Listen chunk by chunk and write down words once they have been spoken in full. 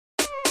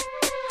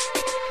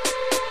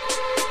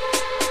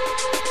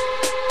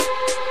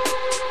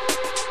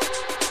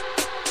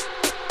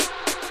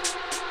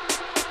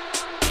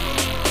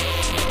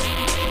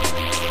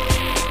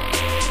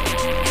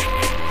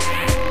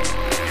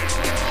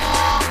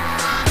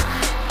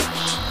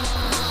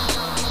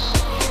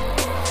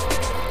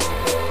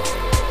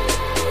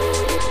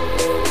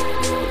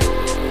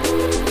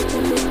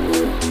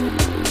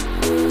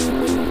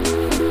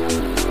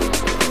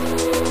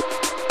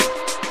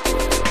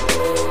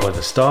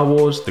Star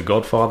Wars, The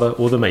Godfather,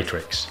 or The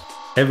Matrix,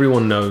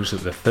 everyone knows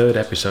that the third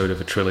episode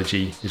of a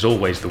trilogy is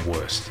always the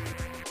worst.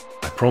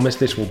 I promise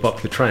this will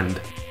buck the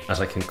trend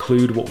as I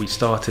conclude what we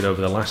started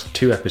over the last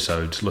 2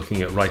 episodes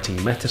looking at writing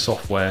meta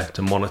software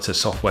to monitor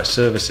software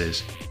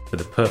services for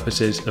the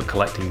purposes of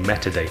collecting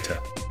metadata.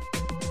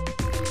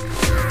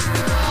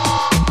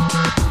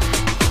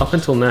 Up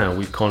until now,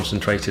 we've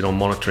concentrated on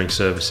monitoring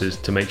services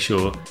to make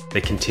sure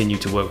they continue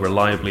to work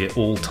reliably at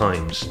all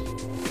times.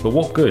 But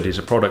what good is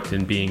a product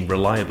in being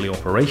reliably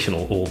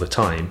operational all the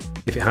time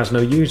if it has no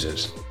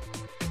users?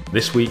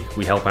 This week,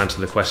 we help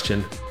answer the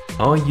question,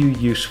 are you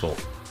useful?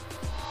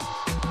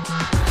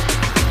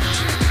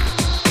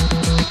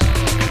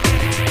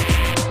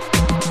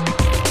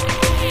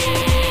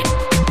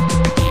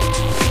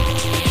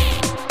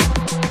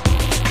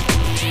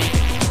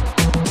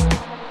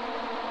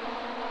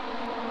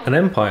 An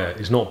empire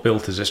is not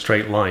built as a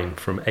straight line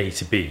from A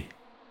to B.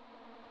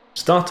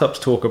 Startups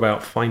talk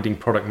about finding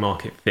product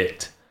market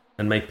fit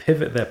and may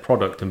pivot their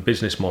product and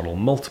business model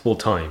multiple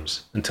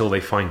times until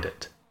they find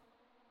it.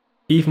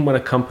 Even when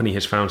a company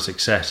has found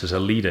success as a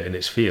leader in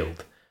its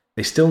field,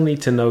 they still need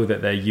to know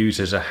that their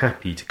users are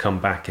happy to come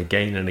back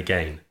again and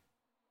again.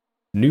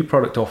 New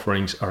product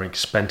offerings are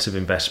expensive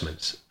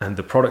investments, and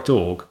the product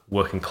org,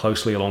 working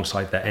closely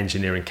alongside their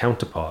engineering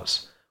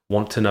counterparts,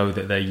 want to know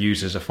that their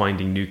users are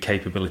finding new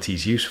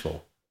capabilities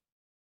useful.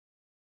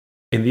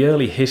 In the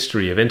early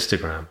history of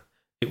Instagram,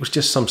 it was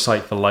just some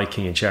site for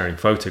liking and sharing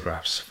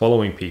photographs,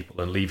 following people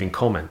and leaving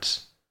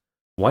comments.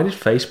 Why did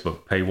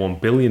Facebook pay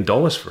 $1 billion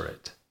for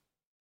it?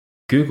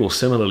 Google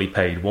similarly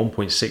paid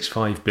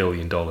 $1.65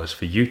 billion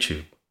for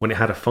YouTube when it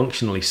had a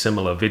functionally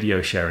similar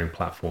video sharing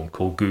platform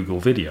called Google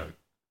Video.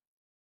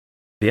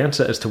 The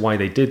answer as to why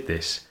they did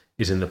this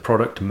is in the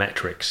product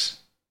metrics.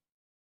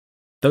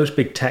 Those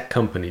big tech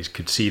companies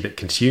could see that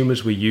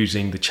consumers were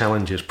using the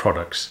challengers'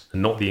 products and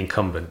not the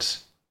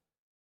incumbents.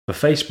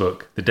 For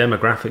Facebook, the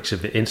demographics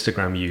of the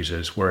Instagram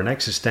users were an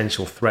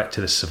existential threat to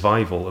the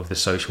survival of the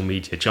social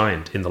media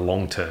giant in the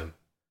long term.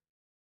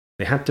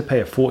 They had to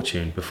pay a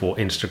fortune before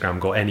Instagram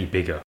got any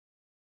bigger.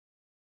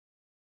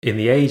 In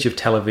the age of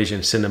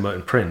television, cinema,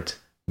 and print,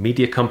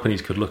 media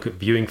companies could look at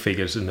viewing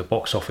figures and the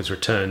box office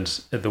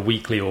returns at the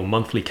weekly or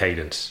monthly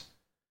cadence.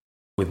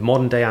 With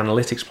modern-day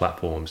analytics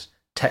platforms,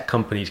 tech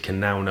companies can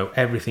now know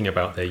everything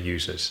about their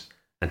users,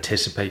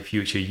 anticipate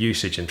future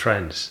usage and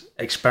trends,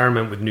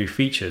 experiment with new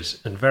features,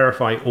 and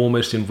verify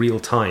almost in real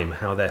time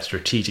how their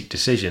strategic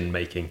decision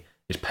making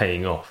is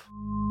paying off.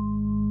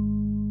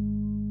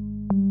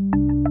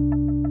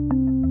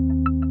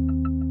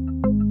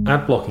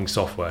 Ad blocking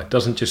software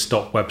doesn't just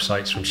stop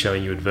websites from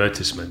showing you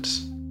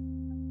advertisements.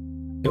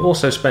 It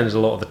also spends a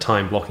lot of the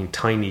time blocking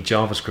tiny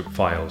JavaScript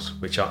files,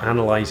 which are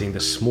analyzing the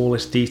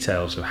smallest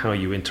details of how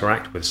you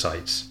interact with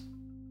sites.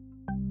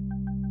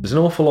 There's an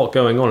awful lot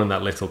going on in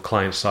that little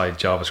client-side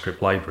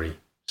JavaScript library,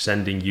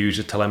 sending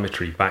user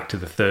telemetry back to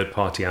the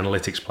third-party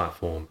analytics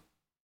platform.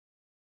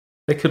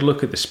 They could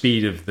look at the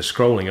speed of the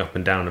scrolling up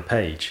and down a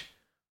page,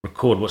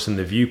 record what's in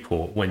the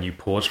viewport when you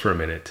pause for a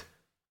minute,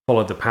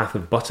 follow the path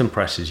of button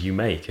presses you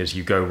make as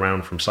you go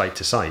round from site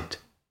to site.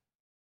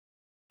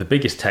 The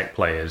biggest tech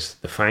players,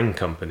 the FAANG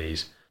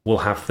companies, will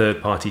have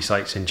third-party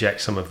sites inject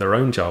some of their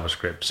own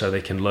JavaScript so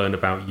they can learn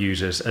about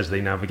users as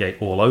they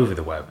navigate all over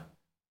the web.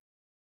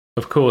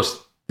 Of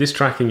course, this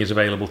tracking is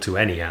available to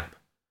any app.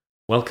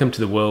 Welcome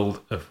to the world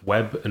of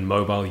web and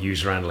mobile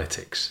user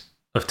analytics,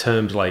 of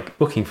terms like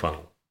booking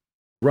funnel,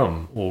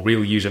 RUM or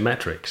real user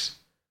metrics,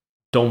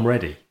 DOM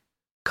ready,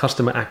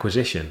 customer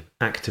acquisition,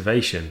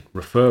 activation,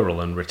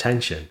 referral and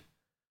retention,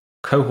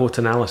 cohort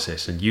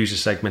analysis and user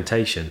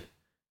segmentation,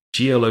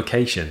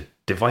 geolocation,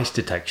 device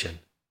detection.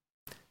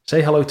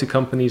 Say hello to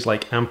companies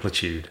like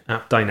Amplitude,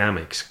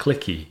 AppDynamics,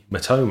 Clicky,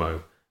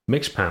 Matomo,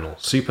 Mixpanel,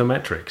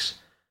 Supermetrics,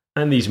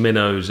 and these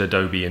minnows,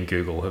 Adobe and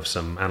Google have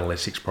some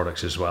analytics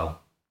products as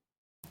well.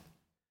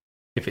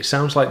 If it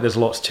sounds like there's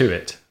lots to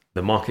it,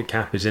 the market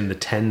cap is in the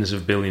tens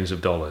of billions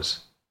of dollars.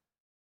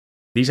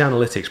 These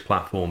analytics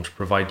platforms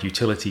provide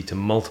utility to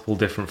multiple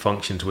different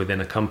functions within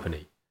a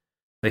company.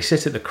 They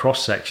sit at the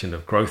cross-section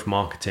of growth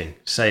marketing,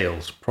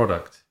 sales,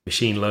 product,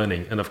 machine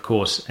learning, and of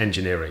course,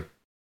 engineering.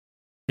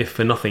 If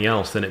for nothing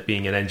else than it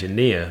being an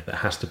engineer that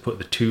has to put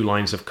the 2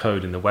 lines of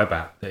code in the web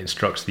app that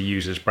instructs the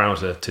user's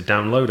browser to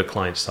download a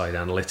client-side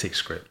analytics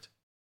script.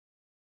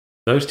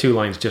 Those 2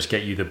 lines just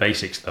get you the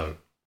basics though.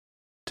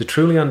 To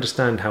truly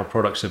understand how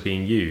products are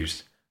being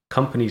used,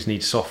 companies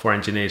need software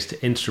engineers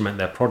to instrument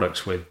their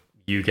products with,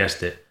 you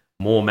guessed it,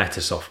 more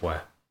meta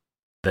software.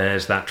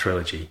 There's that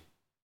trilogy.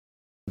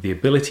 The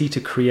ability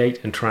to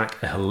create and track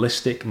a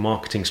holistic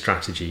marketing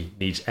strategy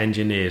needs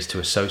engineers to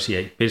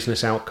associate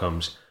business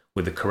outcomes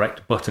with the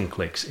correct button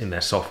clicks in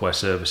their software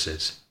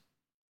services.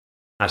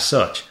 As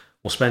such,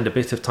 we'll spend a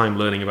bit of time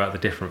learning about the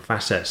different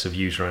facets of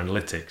user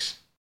analytics.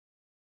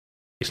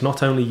 It's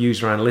not only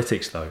user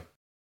analytics though.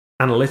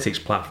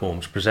 Analytics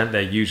platforms present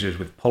their users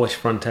with polished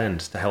front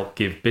ends to help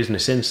give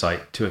business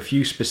insight to a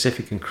few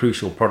specific and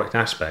crucial product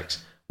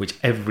aspects which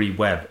every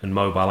web and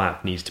mobile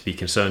app needs to be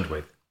concerned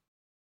with.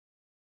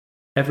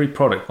 Every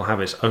product will have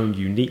its own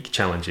unique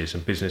challenges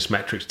and business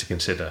metrics to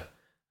consider,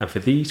 and for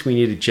these we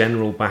need a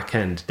general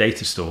back-end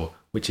data store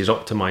which is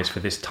optimized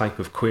for this type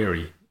of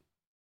query.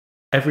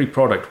 Every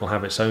product will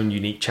have its own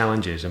unique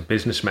challenges and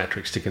business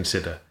metrics to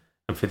consider,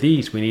 and for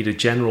these we need a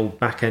general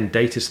back-end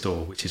data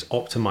store which is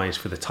optimized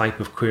for the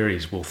type of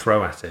queries we'll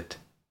throw at it.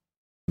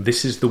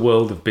 This is the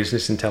world of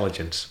business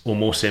intelligence, or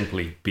more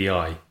simply,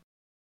 BI.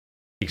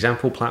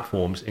 Example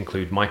platforms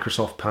include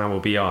Microsoft Power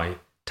BI,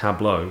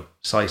 Tableau,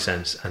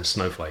 Sisense, and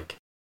Snowflake.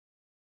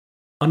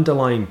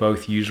 Underlying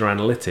both user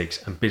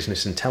analytics and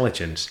business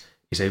intelligence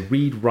is a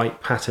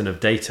read-write pattern of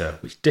data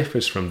which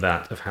differs from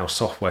that of how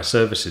software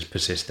services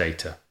persist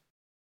data.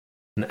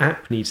 An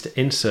app needs to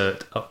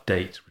insert,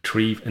 update,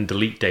 retrieve, and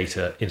delete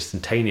data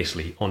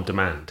instantaneously on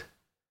demand.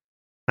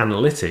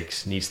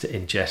 Analytics needs to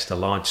ingest a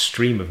large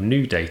stream of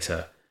new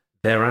data.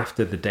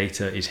 Thereafter, the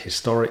data is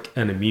historic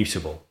and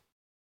immutable.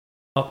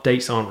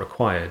 Updates aren't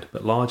required,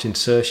 but large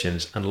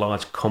insertions and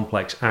large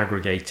complex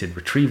aggregated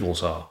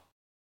retrievals are.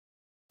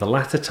 The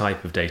latter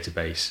type of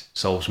database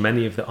solves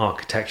many of the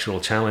architectural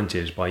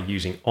challenges by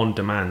using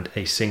on-demand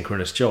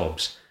asynchronous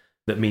jobs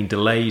that mean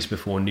delays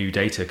before new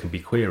data can be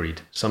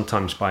queried,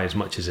 sometimes by as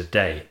much as a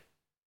day.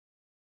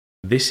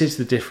 This is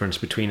the difference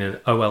between an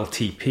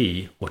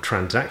OLTP or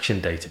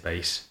transaction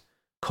database,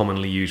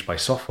 commonly used by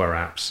software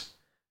apps,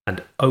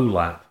 and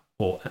OLAP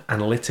or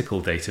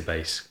analytical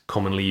database,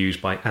 commonly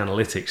used by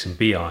analytics and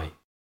BI.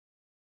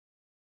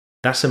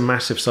 That's a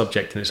massive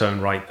subject in its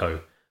own right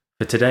though.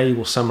 For today,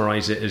 we'll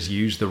summarize it as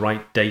use the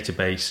right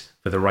database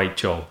for the right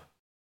job.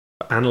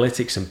 For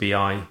analytics and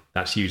BI,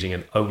 that's using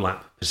an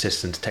OLAP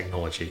persistence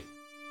technology.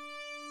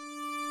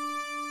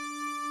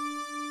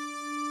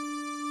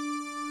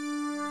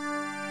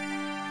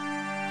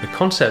 The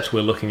concepts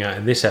we're looking at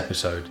in this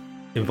episode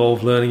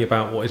involve learning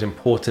about what is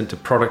important to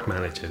product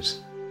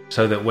managers,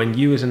 so that when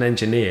you as an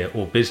engineer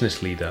or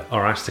business leader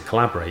are asked to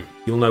collaborate,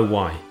 you'll know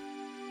why.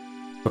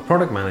 For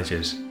product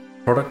managers,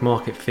 product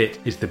market fit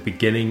is the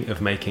beginning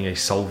of making a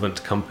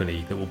solvent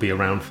company that will be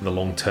around for the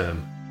long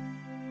term.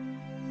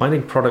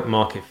 Finding product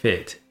market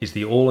fit is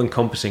the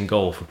all-encompassing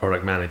goal for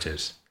product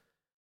managers.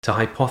 To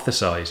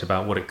hypothesize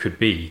about what it could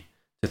be,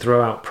 to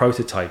throw out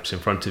prototypes in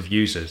front of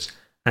users,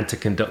 and to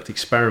conduct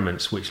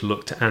experiments which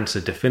look to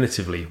answer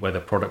definitively whether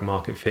product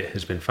market fit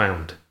has been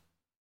found.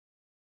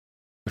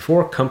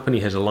 Before a company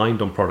has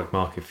aligned on product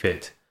market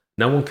fit,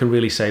 no one can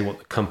really say what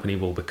the company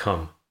will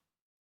become.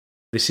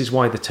 This is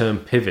why the term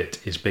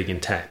pivot is big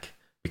in tech,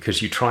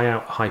 because you try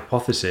out a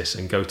hypothesis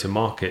and go to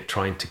market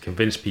trying to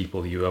convince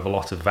people you have a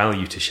lot of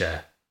value to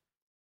share.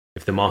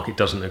 If the market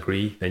doesn't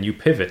agree, then you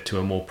pivot to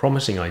a more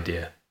promising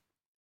idea.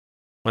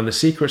 When the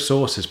secret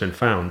sauce has been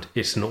found,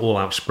 it's an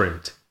all-out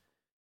sprint.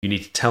 You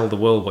need to tell the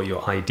world what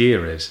your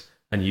idea is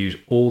and use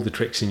all the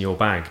tricks in your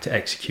bag to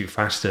execute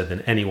faster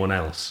than anyone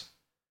else.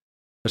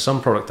 For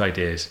some product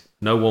ideas,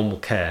 no one will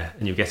care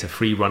and you get a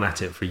free run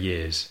at it for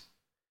years.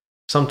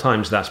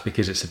 Sometimes that's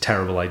because it's a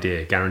terrible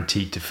idea,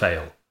 guaranteed to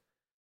fail.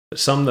 But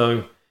some,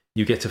 though,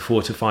 you get to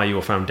fortify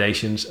your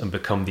foundations and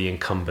become the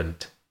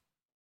incumbent.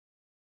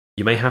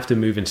 You may have to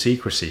move in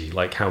secrecy,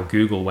 like how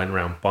Google went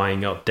around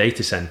buying up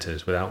data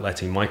centers without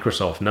letting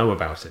Microsoft know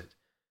about it,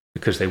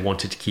 because they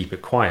wanted to keep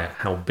it quiet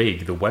how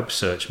big the web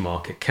search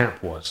market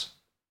cap was.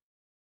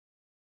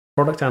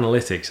 Product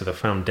analytics are the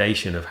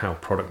foundation of how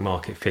product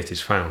market fit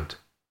is found.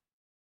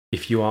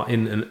 If you are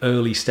in an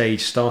early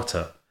stage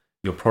startup,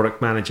 your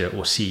product manager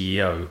or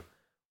CEO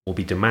will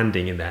be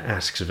demanding in their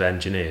asks of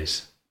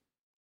engineers.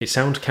 It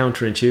sounds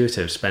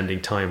counterintuitive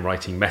spending time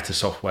writing meta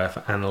software for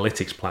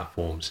analytics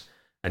platforms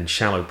and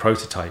shallow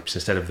prototypes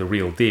instead of the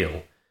real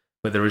deal,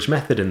 but there is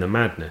method in the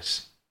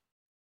madness.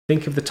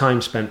 Think of the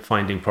time spent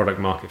finding product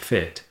market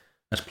fit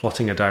as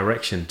plotting a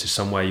direction to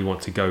somewhere you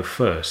want to go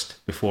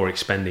first before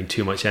expending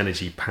too much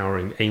energy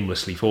powering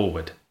aimlessly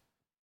forward.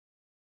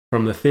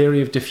 From the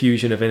theory of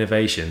diffusion of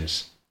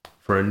innovations,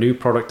 for a new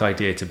product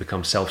idea to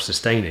become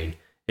self-sustaining,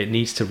 it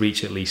needs to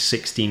reach at least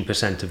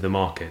 16% of the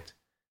market,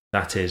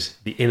 that is,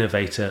 the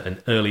innovator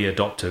and early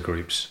adopter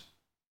groups.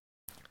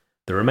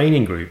 The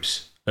remaining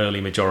groups, early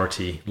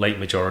majority, late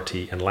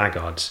majority, and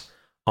laggards,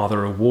 are the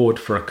reward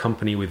for a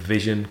company with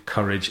vision,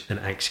 courage, and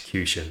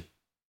execution.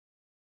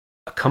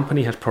 A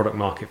company has product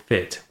market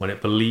fit when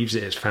it believes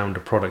it has found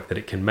a product that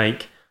it can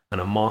make and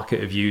a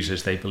market of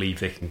users they believe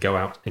they can go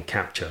out and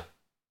capture.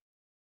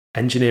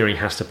 Engineering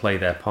has to play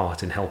their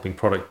part in helping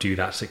product do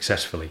that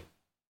successfully.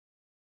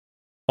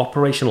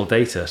 Operational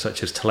data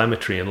such as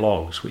telemetry and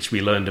logs, which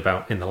we learned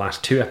about in the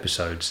last 2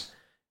 episodes,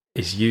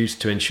 is used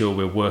to ensure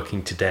we're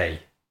working today.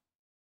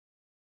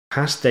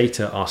 Past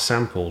data are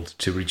sampled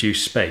to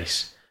reduce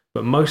space,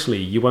 but mostly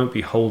you won't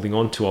be holding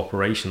on to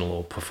operational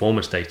or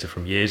performance data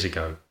from years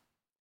ago.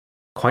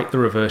 Quite the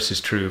reverse is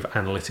true of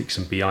analytics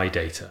and BI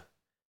data.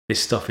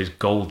 This stuff is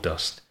gold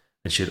dust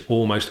and should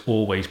almost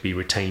always be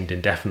retained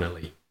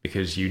indefinitely,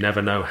 because you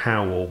never know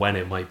how or when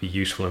it might be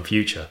useful in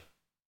future.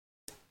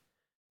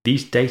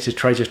 These data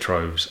treasure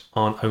troves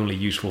aren't only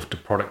useful to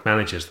product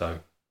managers though.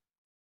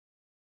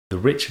 The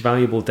rich,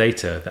 valuable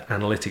data that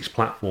analytics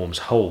platforms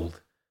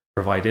hold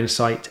provide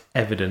insight,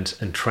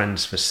 evidence, and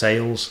trends for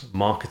sales,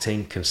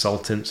 marketing,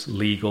 consultants,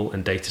 legal,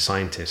 and data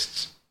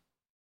scientists.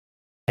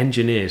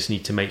 Engineers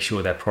need to make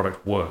sure their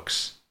product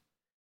works.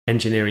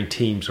 Engineering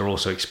teams are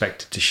also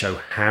expected to show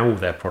how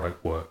their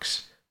product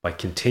works by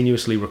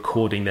continuously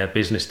recording their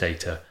business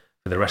data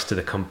for the rest of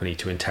the company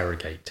to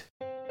interrogate.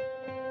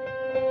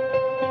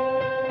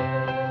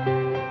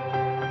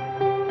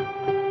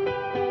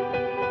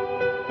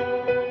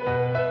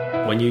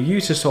 When you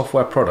use a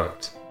software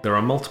product, there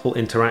are multiple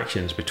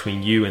interactions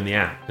between you and the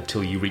app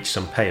until you reach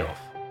some payoff.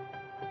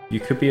 You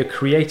could be a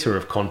creator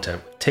of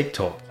content with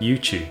TikTok,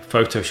 YouTube,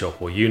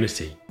 Photoshop, or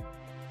Unity.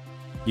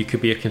 You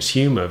could be a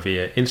consumer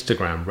via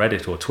Instagram,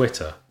 Reddit, or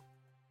Twitter.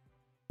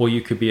 Or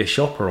you could be a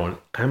shopper on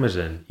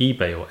Amazon,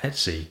 eBay, or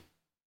Etsy.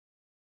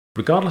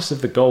 Regardless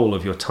of the goal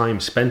of your time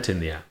spent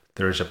in the app,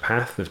 there is a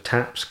path of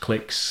taps,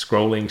 clicks,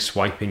 scrolling,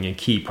 swiping, and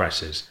key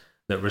presses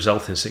that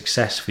result in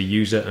success for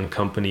user and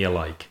company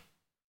alike.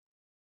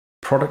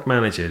 Product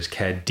managers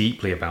care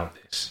deeply about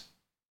this.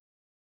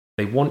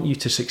 They want you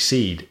to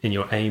succeed in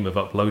your aim of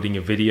uploading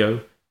a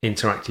video,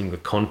 interacting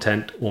with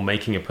content, or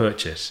making a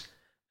purchase,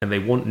 and they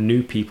want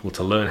new people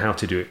to learn how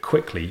to do it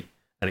quickly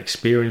and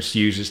experienced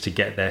users to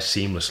get there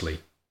seamlessly.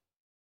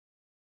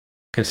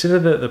 Consider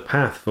that the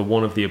path for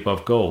one of the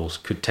above goals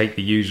could take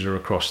the user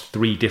across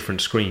 3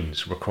 different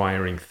screens,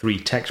 requiring 3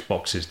 text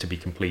boxes to be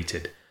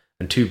completed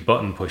and 2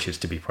 button pushes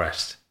to be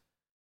pressed.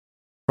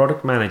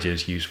 Product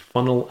managers use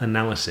funnel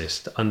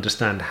analysis to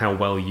understand how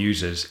well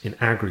users in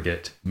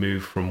aggregate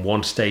move from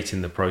one state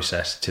in the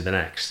process to the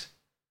next.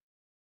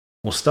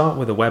 We'll start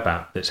with a web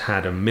app that's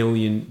had 1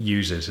 million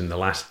users in the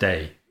last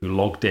day who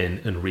logged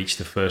in and reached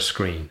the first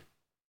screen.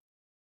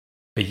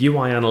 A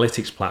UI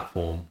analytics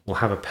platform will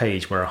have a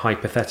page where a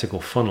hypothetical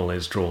funnel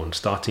is drawn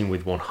starting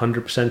with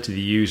 100% of the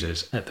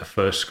users at the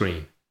first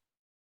screen.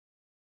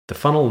 The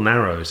funnel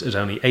narrows as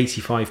only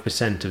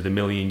 85% of the 1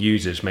 million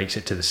users makes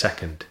it to the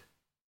second.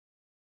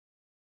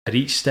 At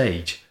each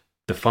stage,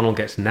 the funnel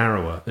gets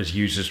narrower as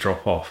users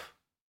drop off.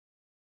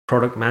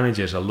 Product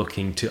managers are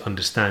looking to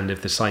understand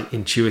if the site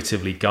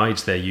intuitively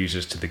guides their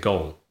users to the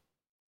goal.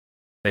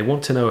 They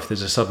want to know if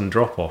there's a sudden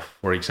drop-off,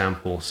 for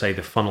example, say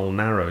the funnel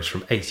narrows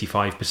from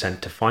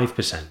 85% to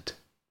 5%.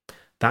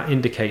 That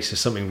indicates there's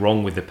something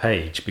wrong with the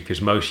page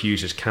because most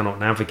users cannot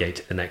navigate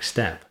to the next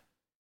step.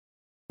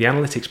 The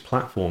analytics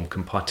platform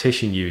can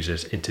partition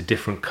users into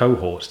different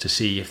cohorts to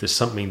see if there's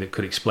something that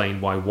could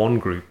explain why one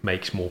group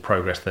makes more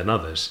progress than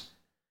others.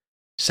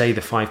 Say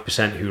the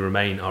 5% who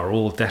remain are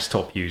all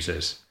desktop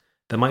users.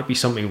 There might be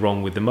something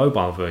wrong with the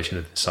mobile version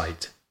of the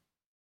site.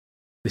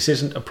 This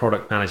isn't a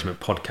product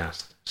management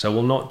podcast, so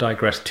we'll not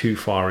digress too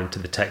far into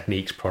the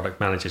techniques product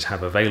managers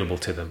have available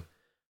to them.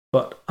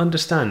 But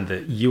understand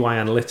that UI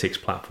analytics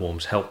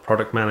platforms help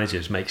product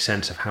managers make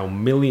sense of how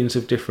millions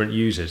of different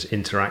users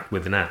interact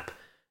with an app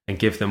and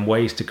give them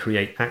ways to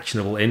create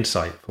actionable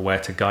insight for where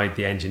to guide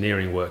the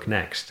engineering work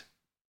next.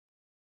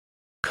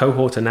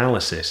 Cohort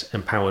analysis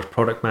empowers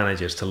product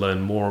managers to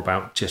learn more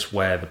about just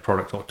where the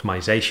product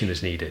optimization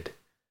is needed.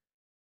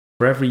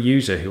 For every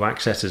user who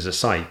accesses a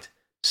site,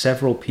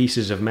 several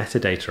pieces of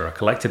metadata are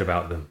collected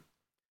about them.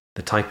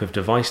 The type of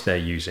device they're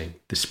using,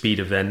 the speed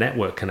of their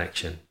network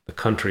connection, the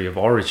country of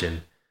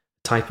origin,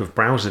 the type of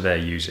browser they're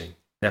using,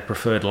 their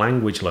preferred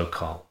language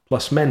locale,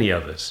 plus many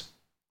others.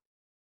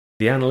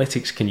 The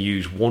analytics can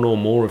use one or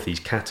more of these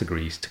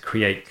categories to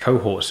create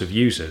cohorts of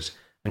users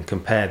and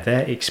compare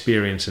their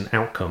experience and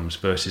outcomes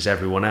versus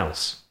everyone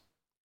else.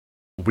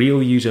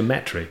 Real user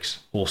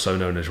metrics, also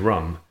known as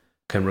RUM,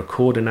 can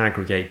record and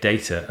aggregate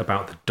data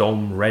about the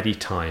DOM ready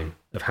time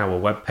of how a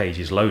web page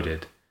is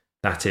loaded,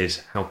 that is,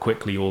 how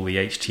quickly all the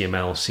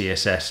HTML,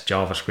 CSS,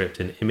 JavaScript,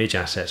 and image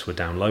assets were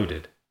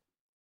downloaded.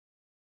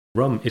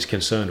 RUM is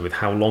concerned with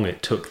how long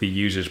it took the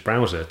user's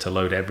browser to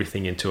load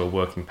everything into a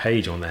working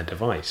page on their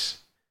device.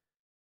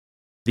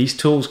 These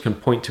tools can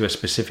point to a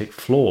specific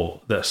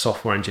flaw that a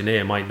software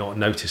engineer might not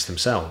notice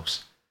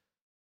themselves.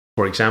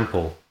 For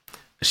example,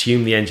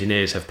 assume the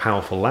engineers have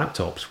powerful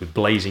laptops with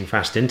blazing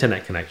fast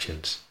internet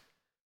connections.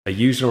 A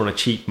user on a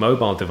cheap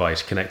mobile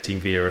device connecting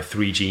via a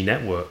 3G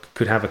network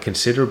could have a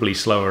considerably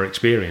slower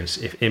experience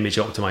if image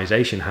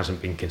optimization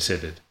hasn't been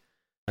considered,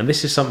 and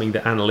this is something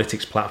that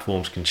analytics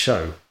platforms can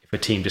show if a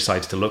team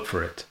decides to look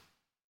for it.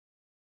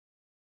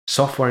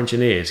 Software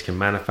engineers can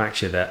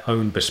manufacture their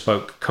own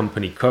bespoke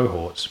company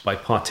cohorts by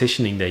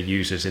partitioning their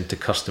users into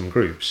custom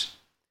groups.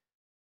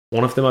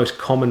 One of the most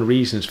common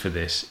reasons for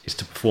this is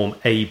to perform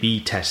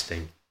A/B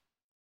testing.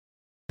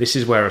 This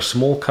is where a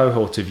small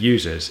cohort of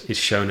users is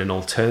shown an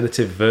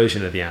alternative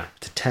version of the app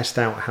to test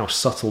out how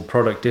subtle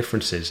product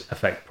differences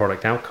affect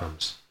product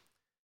outcomes.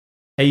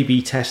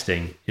 A/B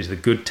testing is the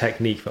good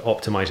technique for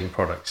optimizing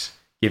products,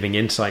 giving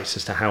insights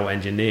as to how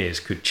engineers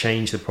could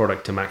change the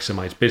product to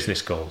maximize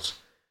business goals.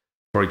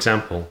 For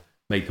example,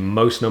 make the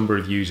most number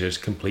of users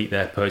complete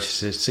their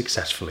purchases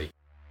successfully.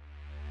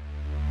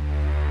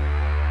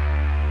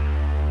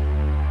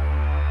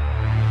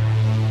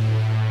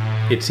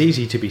 It's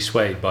easy to be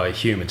swayed by a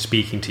human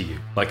speaking to you,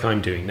 like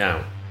I'm doing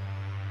now.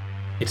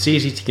 It's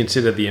easy to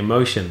consider the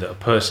emotion that a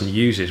person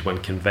uses when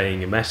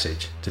conveying a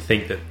message, to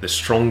think that the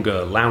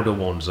stronger, louder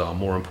ones are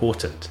more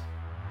important.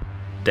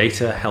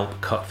 Data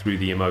help cut through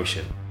the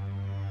emotion.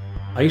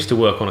 I used to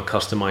work on a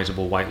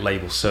customizable white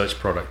label search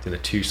product in a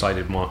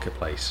two-sided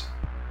marketplace.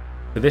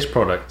 For this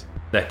product,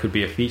 there could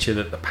be a feature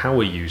that the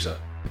power user,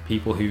 the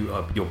people who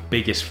are your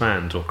biggest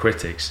fans or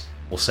critics,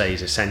 will say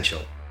is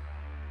essential.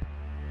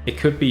 It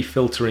could be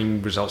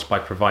filtering results by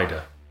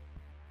provider.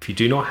 If you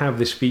do not have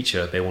this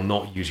feature, they will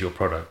not use your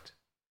product.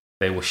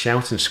 They will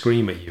shout and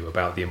scream at you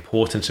about the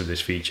importance of this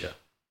feature.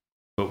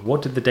 But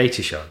what did the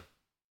data show?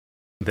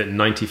 That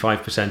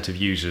 95% of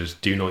users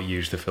do not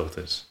use the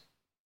filters.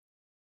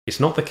 It's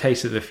not the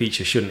case that the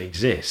feature shouldn't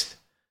exist,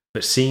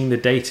 but seeing the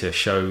data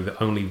show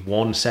that only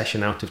 1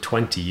 session out of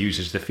 20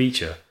 uses the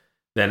feature,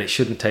 then it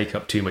shouldn't take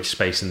up too much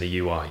space in the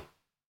UI.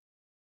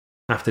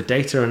 After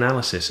data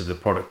analysis of the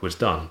product was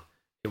done,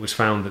 it was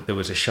found that there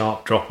was a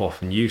sharp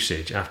drop-off in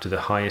usage after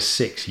the highest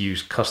 6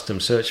 used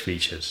custom search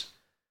features.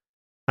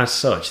 As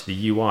such,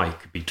 the UI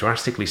could be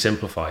drastically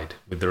simplified,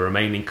 with the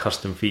remaining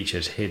custom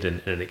features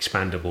hidden in an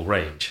expandable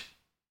range.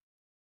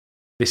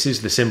 This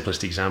is the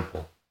simplest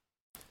example.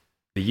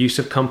 The use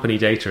of company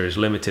data is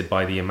limited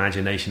by the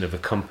imagination of a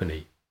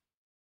company.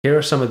 Here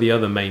are some of the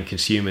other main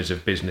consumers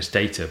of business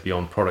data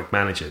beyond product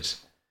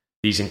managers.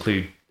 These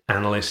include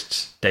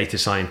analysts, data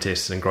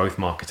scientists, and growth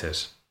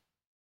marketers.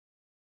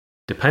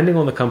 Depending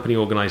on the company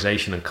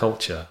organization and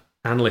culture,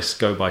 analysts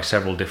go by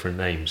several different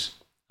names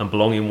and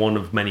belong in one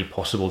of many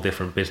possible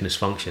different business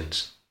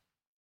functions.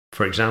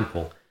 For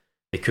example,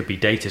 they could be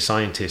data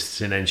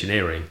scientists in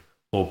engineering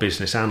or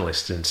business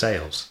analysts in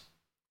sales.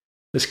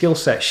 The skill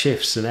set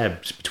shifts and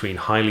ebbs between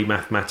highly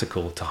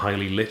mathematical to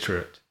highly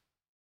literate.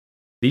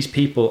 These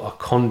people are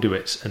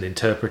conduits and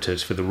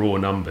interpreters for the raw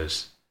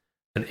numbers,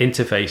 an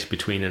interface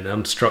between an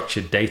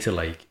unstructured data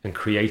lake and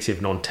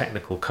creative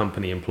non-technical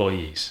company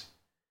employees.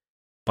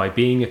 By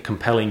being a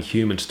compelling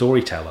human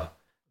storyteller,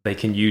 they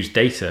can use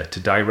data to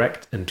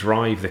direct and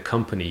drive the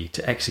company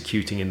to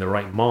executing in the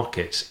right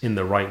markets in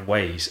the right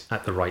ways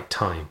at the right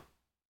time.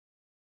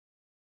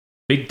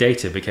 Big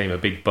data became a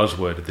big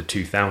buzzword of the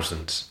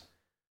 2000s.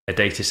 A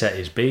dataset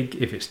is big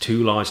if it's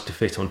too large to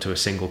fit onto a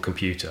single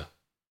computer.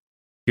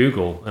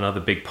 Google and other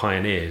big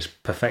pioneers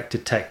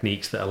perfected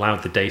techniques that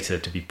allowed the data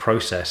to be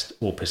processed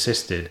or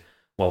persisted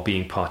while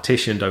being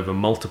partitioned over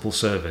multiple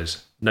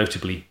servers,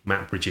 notably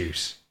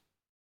MapReduce.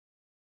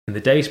 In the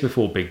days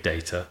before big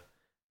data,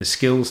 the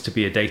skills to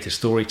be a data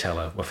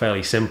storyteller were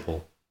fairly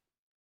simple.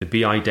 The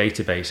BI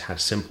database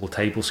had simple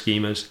table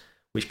schemas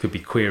which could be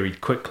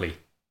queried quickly.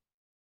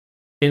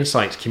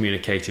 Insights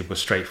communicated were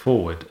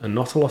straightforward, and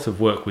not a lot of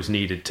work was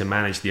needed to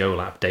manage the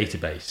OLAP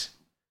database.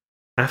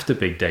 After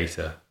big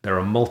data, there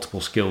are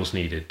multiple skills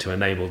needed to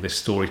enable this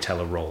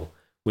storyteller role,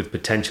 with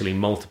potentially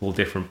multiple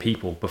different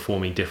people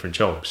performing different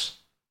jobs.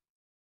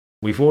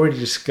 We've already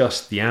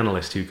discussed the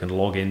analyst who can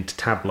log into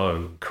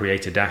Tableau,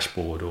 create a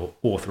dashboard, or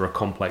author a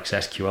complex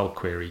SQL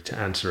query to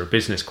answer a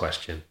business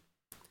question.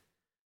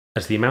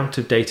 As the amount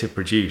of data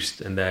produced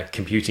and their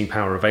computing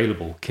power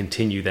available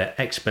continue their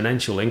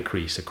exponential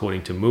increase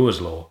according to Moore's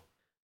law,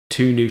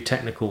 2 new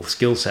technical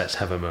skill sets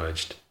have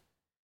emerged.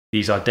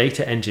 These are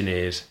data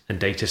engineers and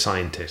data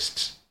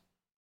scientists.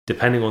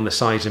 Depending on the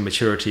size and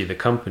maturity of the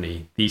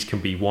company, these can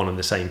be one and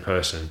the same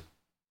person.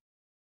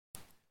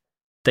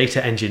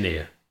 Data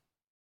engineer.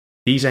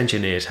 These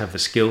engineers have the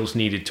skills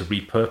needed to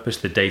repurpose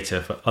the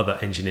data for other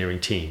engineering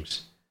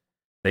teams.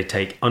 They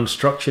take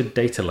unstructured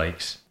data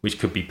lakes, which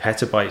could be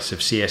petabytes of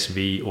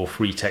CSV or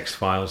free text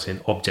files in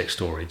object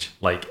storage,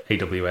 like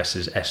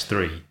AWS's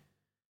S3,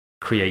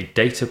 create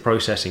data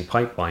processing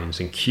pipelines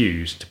and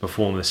queues to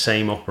perform the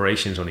same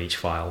operations on each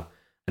file,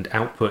 and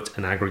output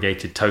an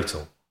aggregated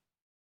total.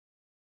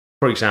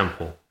 For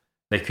example,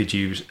 they could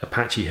use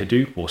Apache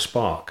Hadoop or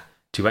Spark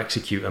to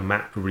execute a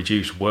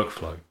MapReduce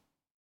workflow.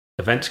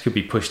 Events could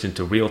be pushed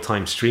into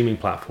real-time streaming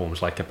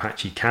platforms like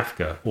Apache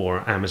Kafka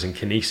or Amazon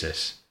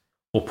Kinesis,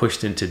 or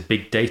pushed into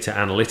big data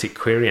analytic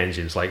query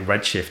engines like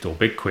Redshift or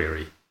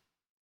BigQuery.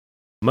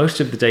 Most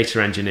of the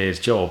data engineer's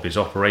job is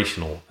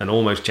operational and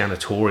almost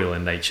janitorial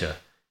in nature,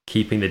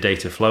 keeping the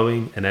data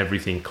flowing and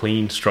everything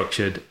clean,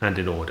 structured, and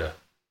in order.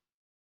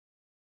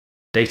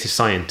 Data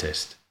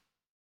scientist.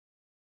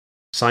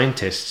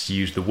 Scientists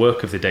use the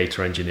work of the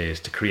data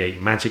engineers to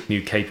create magic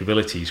new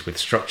capabilities with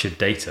structured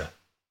data.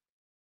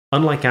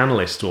 Unlike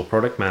analysts or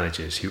product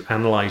managers who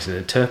analyze and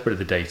interpret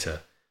the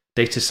data,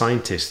 data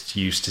scientists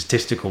use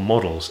statistical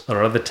models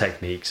or other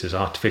techniques as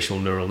artificial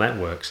neural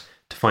networks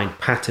to find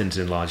patterns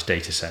in large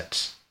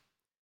datasets.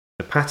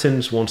 The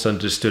patterns, once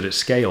understood at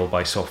scale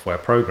by software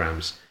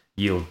programs,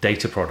 yield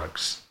data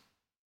products.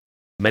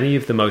 Many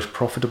of the most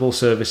profitable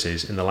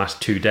services in the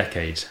last 2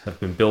 decades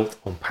have been built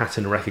on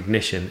pattern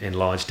recognition in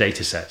large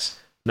datasets,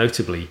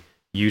 notably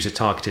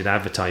user-targeted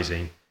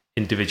advertising,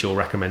 individual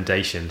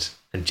recommendations,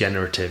 and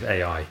generative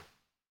AI.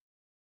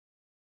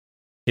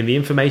 In the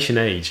information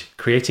age,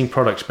 creating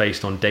products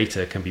based on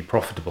data can be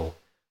profitable,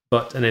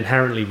 but an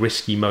inherently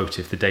risky moat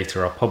if the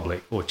data are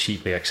public or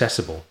cheaply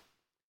accessible.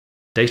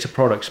 Data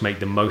products make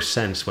the most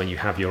sense when you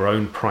have your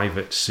own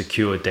private,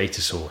 secure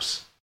data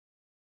source.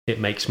 It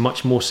makes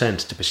much more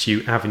sense to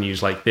pursue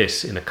avenues like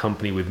this in a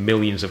company with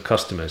millions of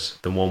customers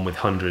than one with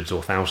hundreds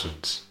or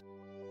thousands.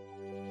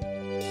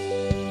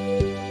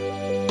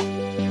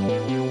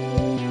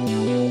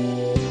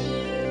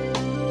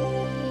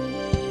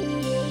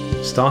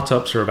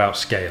 Startups are about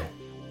scale.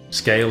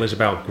 Scale is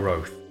about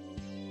growth.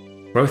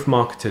 Growth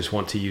marketers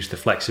want to use the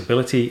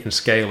flexibility and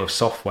scale of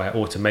software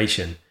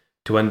automation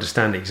to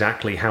understand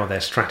exactly how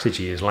their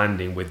strategy is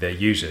landing with their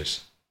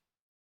users.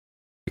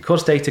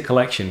 Because data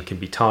collection can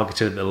be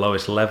targeted at the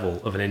lowest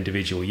level of an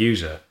individual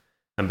user,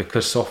 and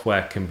because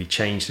software can be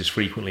changed as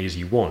frequently as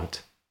you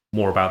want,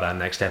 more about that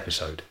next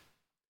episode.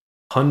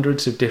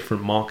 Hundreds of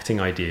different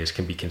marketing ideas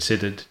can be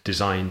considered,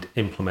 designed,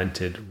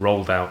 implemented,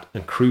 rolled out,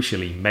 and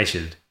crucially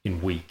measured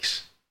in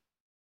weeks.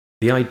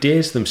 The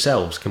ideas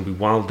themselves can be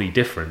wildly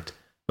different,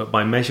 but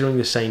by measuring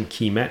the same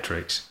key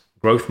metrics,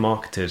 growth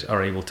marketers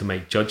are able to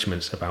make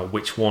judgments about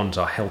which ones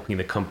are helping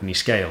the company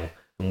scale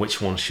and which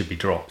ones should be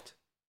dropped.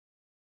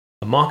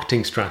 A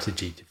marketing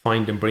strategy to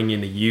find and bring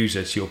in a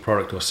user to your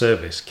product or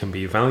service can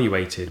be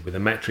evaluated with a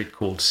metric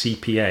called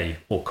CPA,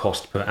 or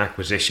cost per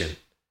acquisition.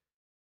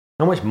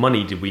 How much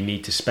money did we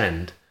need to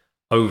spend,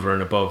 over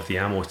and above the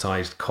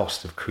amortized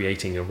cost of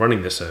creating and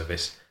running the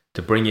service,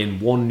 to bring in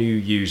one new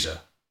user?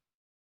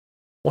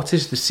 What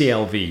is the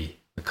CLV,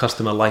 the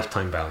customer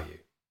lifetime value?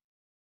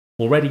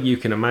 Already you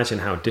can imagine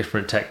how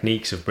different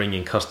techniques of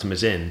bringing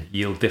customers in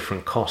yield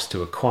different costs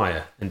to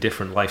acquire and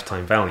different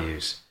lifetime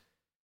values.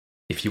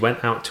 If you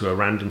went out to a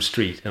random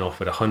street and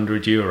offered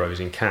 €100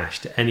 in cash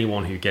to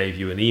anyone who gave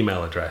you an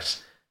email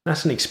address,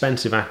 that's an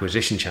expensive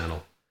acquisition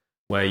channel,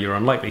 where you're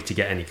unlikely to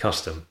get any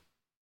custom.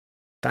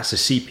 That's a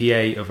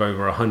CPA of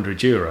over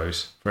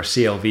 €100 for a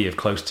CLV of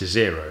close to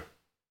zero.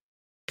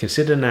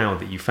 Consider now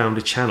that you found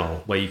a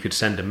channel where you could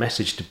send a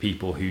message to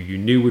people who you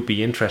knew would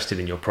be interested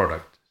in your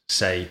product,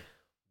 say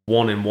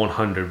 1 in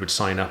 100 would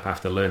sign up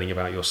after learning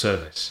about your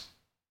service.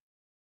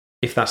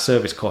 If that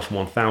service cost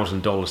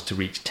 $1,000 to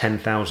reach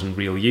 10,000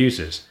 real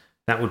users,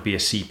 that would be a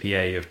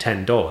CPA of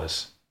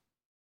 $10.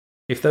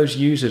 If those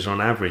users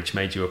on average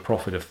made you a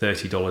profit of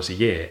 $30 a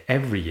year,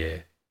 every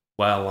year,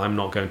 well, I'm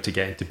not going to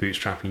get into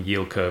bootstrapping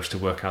yield curves to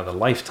work out the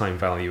lifetime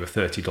value of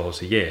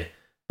 $30 a year,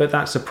 but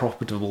that's a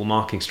profitable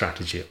marketing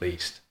strategy at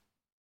least.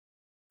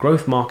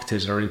 Growth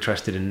marketers are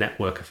interested in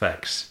network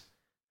effects.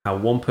 How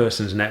one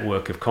person's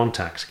network of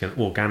contacts can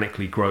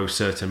organically grow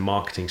certain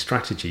marketing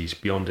strategies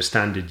beyond a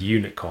standard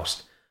unit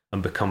cost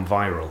and become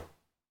viral.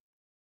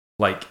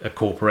 Like a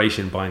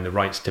corporation buying the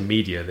rights to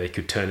media they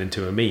could turn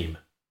into a meme.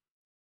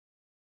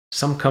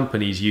 Some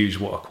companies use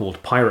what are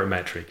called pirate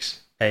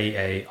metrics,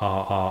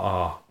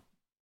 AARRR.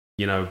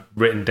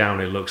 Written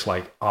down it looks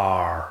like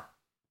R.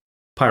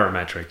 Pirate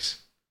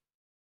metrics.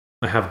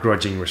 I have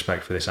grudging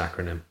respect for this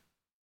acronym.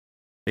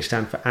 They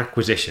stand for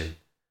acquisition.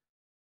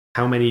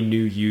 How many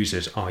new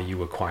users are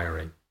you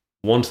acquiring?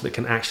 Ones that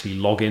can actually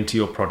log into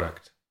your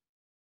product.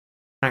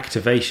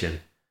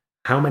 Activation.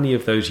 How many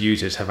of those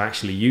users have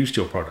actually used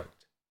your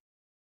product?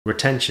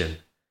 Retention.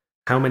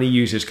 How many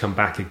users come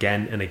back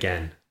again and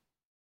again?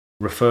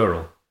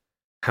 Referral.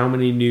 How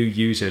many new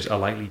users are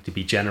likely to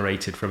be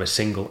generated from a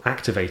single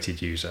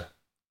activated user?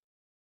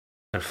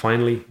 And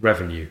finally,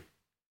 revenue.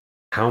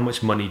 How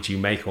much money do you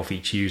make off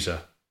each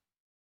user?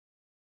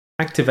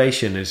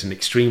 Activation is an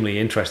extremely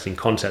interesting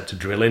concept to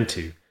drill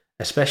into,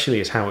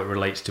 especially as how it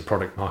relates to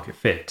product market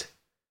fit.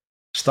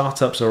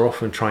 Startups are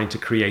often trying to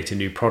create a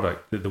new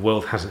product that the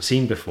world hasn't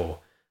seen before,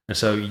 and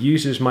so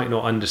users might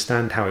not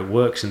understand how it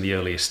works in the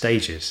earliest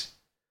stages.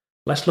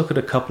 Let's look at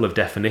a couple of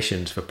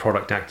definitions for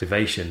product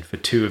activation for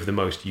two of the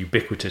most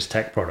ubiquitous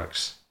tech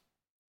products.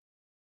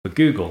 For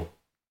Google,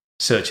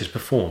 search is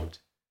performed.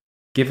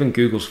 Given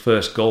Google's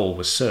first goal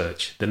was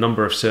search, the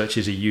number of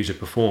searches a user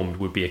performed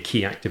would be a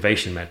key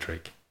activation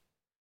metric.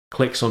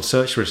 Clicks on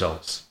search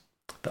results.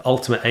 The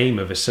ultimate aim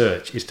of a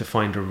search is to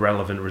find a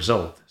relevant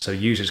result, so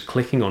users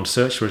clicking on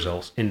search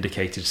results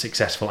indicated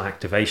successful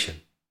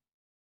activation.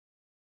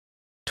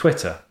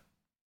 Twitter.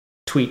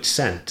 Tweets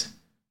sent.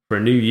 For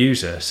a new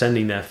user,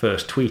 sending their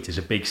first tweet is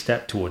a big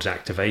step towards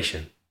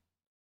activation.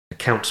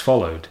 Accounts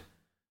followed.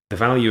 The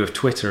value of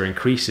Twitter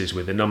increases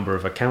with the number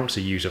of accounts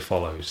a user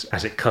follows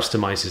as it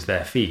customizes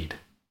their feed.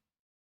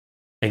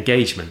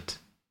 Engagement.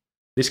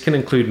 This can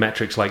include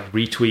metrics like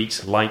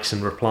retweets, likes,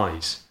 and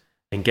replies.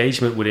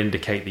 Engagement would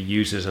indicate the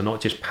users are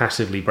not just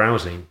passively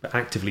browsing, but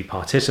actively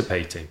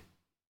participating.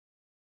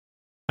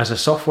 As a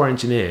software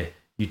engineer,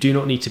 you do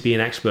not need to be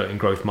an expert in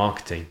growth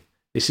marketing.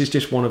 This is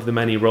just one of the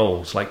many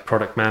roles like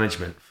product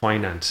management,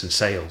 finance, and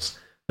sales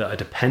that are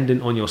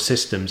dependent on your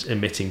systems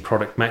emitting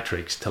product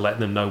metrics to let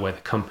them know where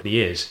the company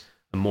is,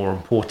 and more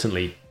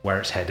importantly, where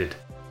it's headed.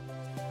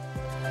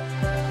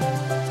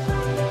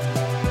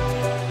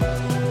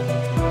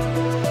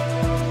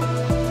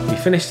 We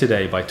finished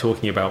today by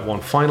talking about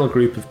one final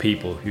group of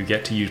people who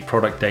get to use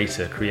product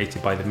data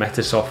created by the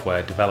meta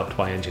software developed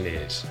by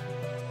engineers.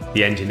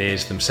 The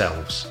engineers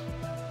themselves.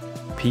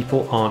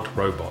 People aren't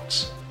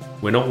robots.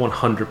 We're not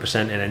 100%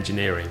 in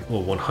engineering,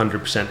 or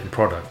 100% in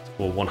product,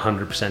 or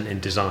 100% in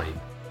design.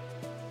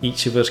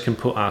 Each of us can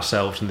put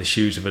ourselves in the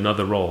shoes of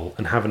another role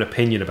and have an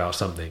opinion about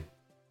something.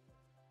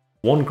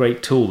 One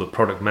great tool that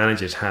product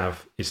managers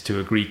have is to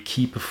agree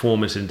key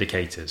performance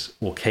indicators,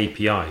 or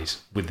KPIs,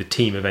 with the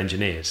team of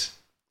engineers.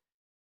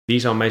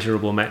 These are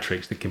measurable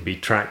metrics that can be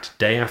tracked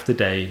day after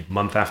day,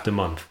 month after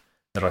month,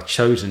 that are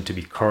chosen to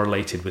be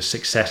correlated with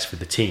success for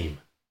the team.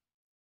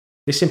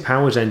 This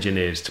empowers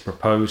engineers to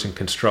propose and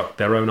construct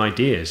their own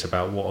ideas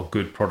about what a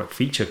good product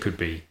feature could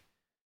be.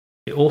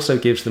 It also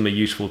gives them a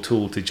useful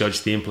tool to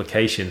judge the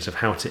implications of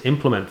how to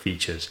implement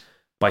features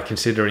by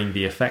considering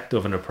the effect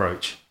of an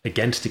approach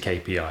against a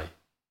KPI.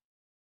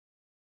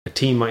 A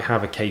team might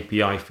have a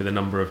KPI for the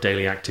number of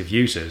daily active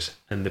users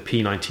and the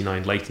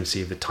P99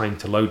 latency of the time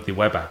to load the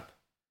web app.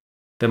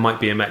 There might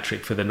be a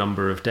metric for the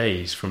number of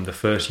days from the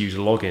first user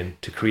login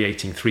to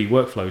creating 3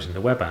 workflows in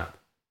the web app.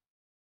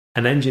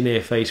 An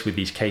engineer faced with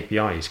these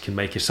KPIs can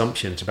make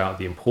assumptions about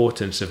the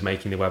importance of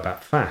making the web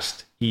app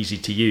fast, easy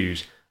to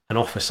use, and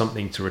offer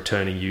something to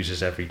returning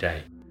users every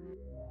day.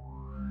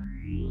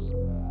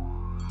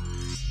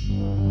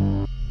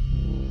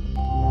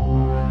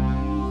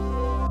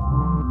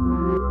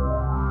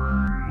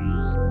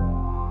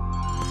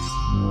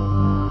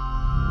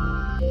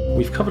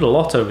 We've covered a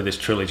lot over this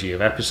trilogy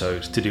of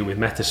episodes to do with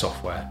meta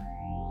software,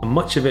 and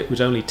much of it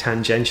was only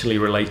tangentially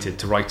related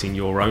to writing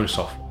your own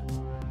software.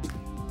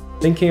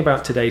 Thinking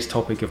about today's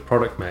topic of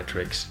product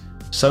metrics,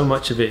 so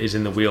much of it is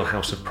in the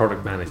wheelhouse of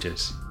product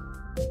managers.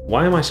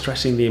 Why am I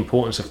stressing the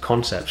importance of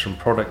concepts from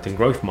product and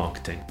growth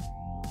marketing?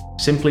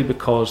 Simply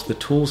because the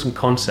tools and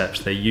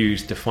concepts they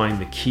use define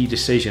the key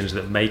decisions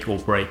that make or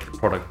break the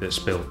product that's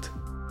built.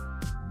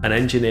 An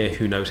engineer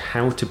who knows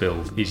how to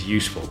build is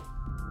useful.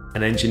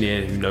 An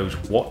engineer who knows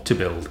what to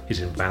build is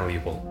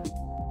invaluable.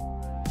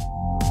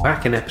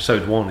 Back in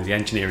episode 1 of the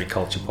Engineering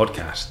Culture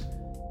podcast,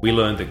 we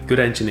learned that good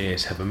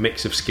engineers have a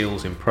mix of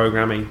skills in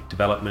programming,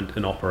 development,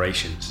 and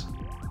operations.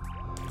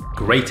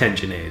 Great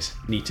engineers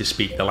need to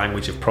speak the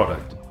language of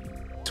product,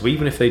 so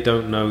even if they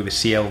don't know the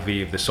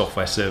CLV of the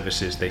software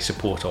services they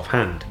support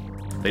offhand,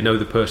 they know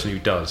the person who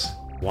does,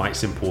 why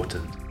it's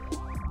important.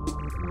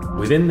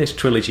 Within this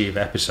trilogy of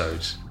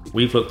episodes,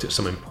 we've looked at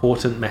some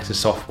important meta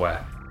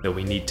software that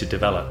we need to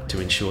develop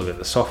to ensure that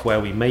the software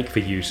we make for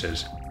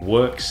users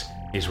works,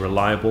 is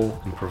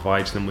reliable, and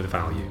provides them with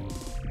value.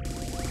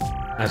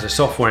 As a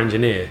software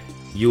engineer,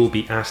 you will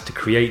be asked to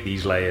create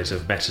these layers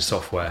of meta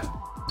software,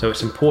 so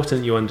it's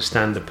important you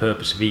understand the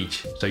purpose of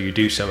each so you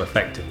do so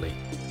effectively.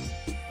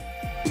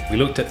 We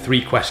looked at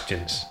 3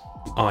 questions.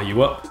 Are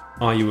you up?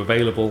 Are you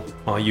available?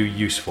 Are you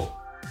useful?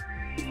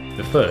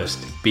 The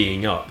first,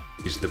 being up,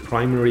 is the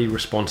primary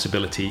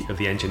responsibility of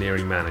the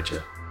engineering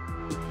manager.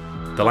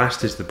 The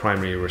last is the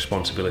primary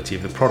responsibility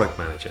of the product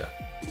manager.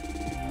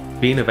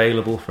 Being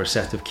available for a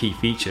set of key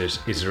features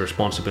is the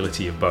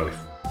responsibility of both.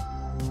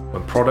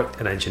 When product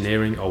and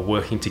engineering are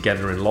working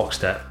together in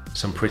lockstep,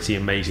 some pretty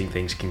amazing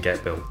things can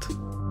get built.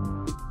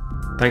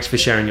 Thanks for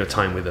sharing your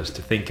time with us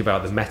to think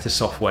about the meta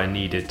software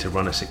needed to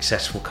run a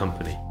successful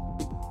company.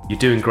 You're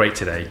doing great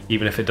today,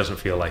 even if it doesn't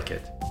feel like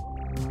it.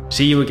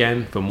 See you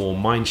again for more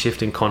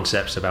mind-shifting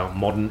concepts about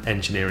modern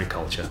engineering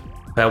culture.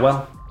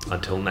 Farewell,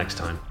 until next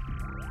time.